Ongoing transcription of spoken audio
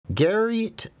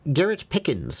Garrett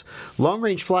Pickens.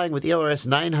 Long-range flying with ELRS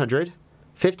 900,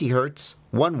 50 hertz,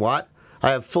 1 watt.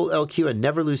 I have full LQ and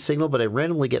never lose signal, but I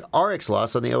randomly get RX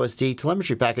loss on the OSD,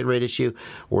 telemetry packet rate issue,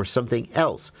 or something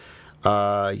else.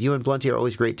 You and Blunty are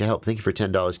always great to help. Thank you for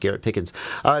 $10, Garrett Pickens.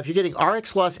 If you're getting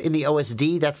RX loss in the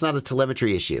OSD, that's not a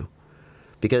telemetry issue.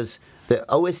 Because the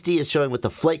OSD is showing what the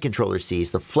flight controller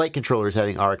sees. The flight controller is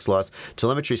having RX loss.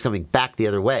 Telemetry is coming back the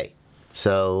other way.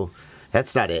 So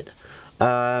that's not it.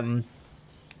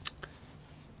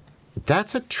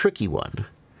 That's a tricky one.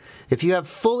 If you have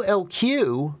full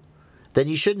LQ, then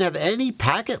you shouldn't have any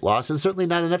packet loss and certainly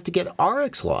not enough to get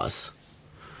RX loss.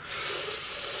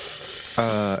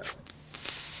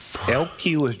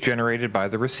 LQ is generated by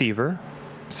the receiver.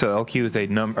 So LQ is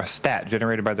a stat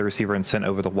generated by the receiver and sent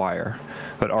over the wire.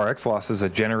 But RX loss is a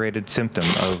generated symptom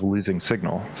of losing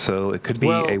signal. So it could be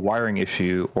a wiring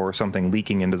issue or something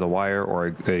leaking into the wire,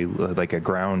 or like a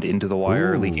ground into the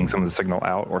wire, leaking some of the signal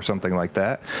out or something like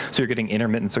that. So you're getting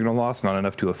intermittent signal loss, not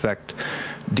enough to affect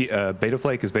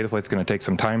Betaflight, because Betaflight's going to take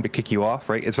some time to kick you off,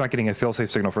 right? It's not getting a fail-safe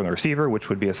signal from the receiver, which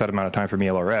would be a set amount of time from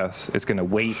ELRS. It's going to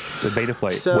wait the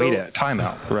Betaflight, wait at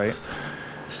timeout, right?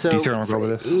 So, do you see where I'm going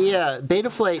with this? Yeah,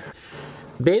 Betaflight,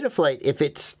 if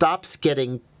it stops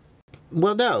getting,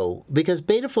 well, no, because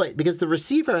the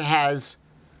receiver has,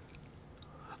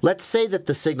 let's say that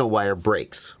the signal wire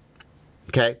breaks,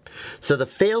 okay? So the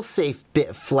fail-safe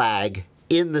bit flag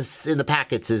in the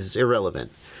packets is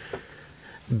irrelevant.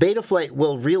 Betaflight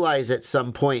will realize at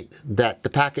some point that the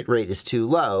packet rate is too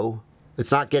low,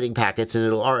 it's not getting packets, and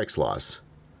it'll RX loss.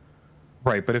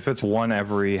 Right, but if it's one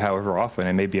every however often,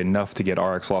 it may be enough to get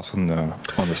RX loss on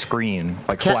the screen,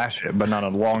 like flash it, but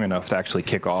not long enough to actually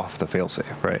kick off the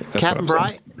failsafe, right?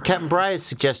 Captain Bry is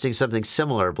suggesting something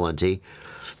similar, Blunty,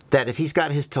 that if he's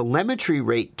got his telemetry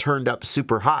rate turned up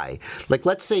super high, like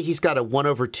let's say he's got a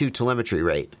 1/2 telemetry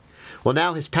rate, well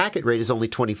now his packet rate is only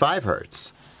 25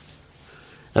 hertz,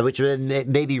 which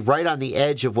may be right on the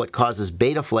edge of what causes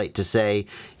Betaflight to say,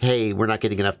 hey, we're not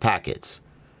getting enough packets.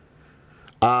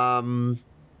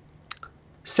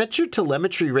 Set your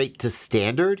telemetry rate to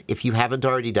standard if you haven't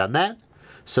already done that,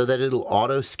 so that it'll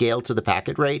auto scale to the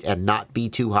packet rate and not be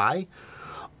too high.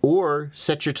 Or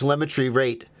set your telemetry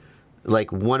rate like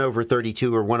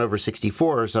 1/32 or 1/64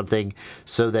 or something,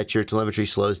 so that your telemetry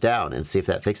slows down, and see if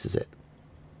that fixes it.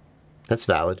 That's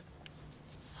valid.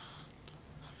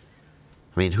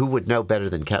 I mean, who would know better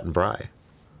than Captain Bry?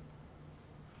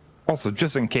 Also,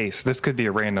 just in case, this could be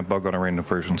a random bug on a random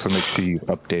version, so make sure you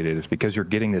update it. Because you're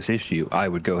getting this issue, I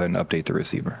would go ahead and update the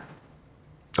receiver.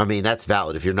 I mean, that's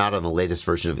valid. If you're not on the latest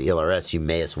version of ELRS, you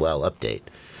may as well update.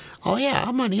 Oh, yeah,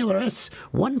 I'm on ELRS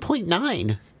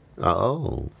 1.9.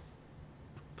 Oh.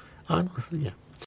 Yeah.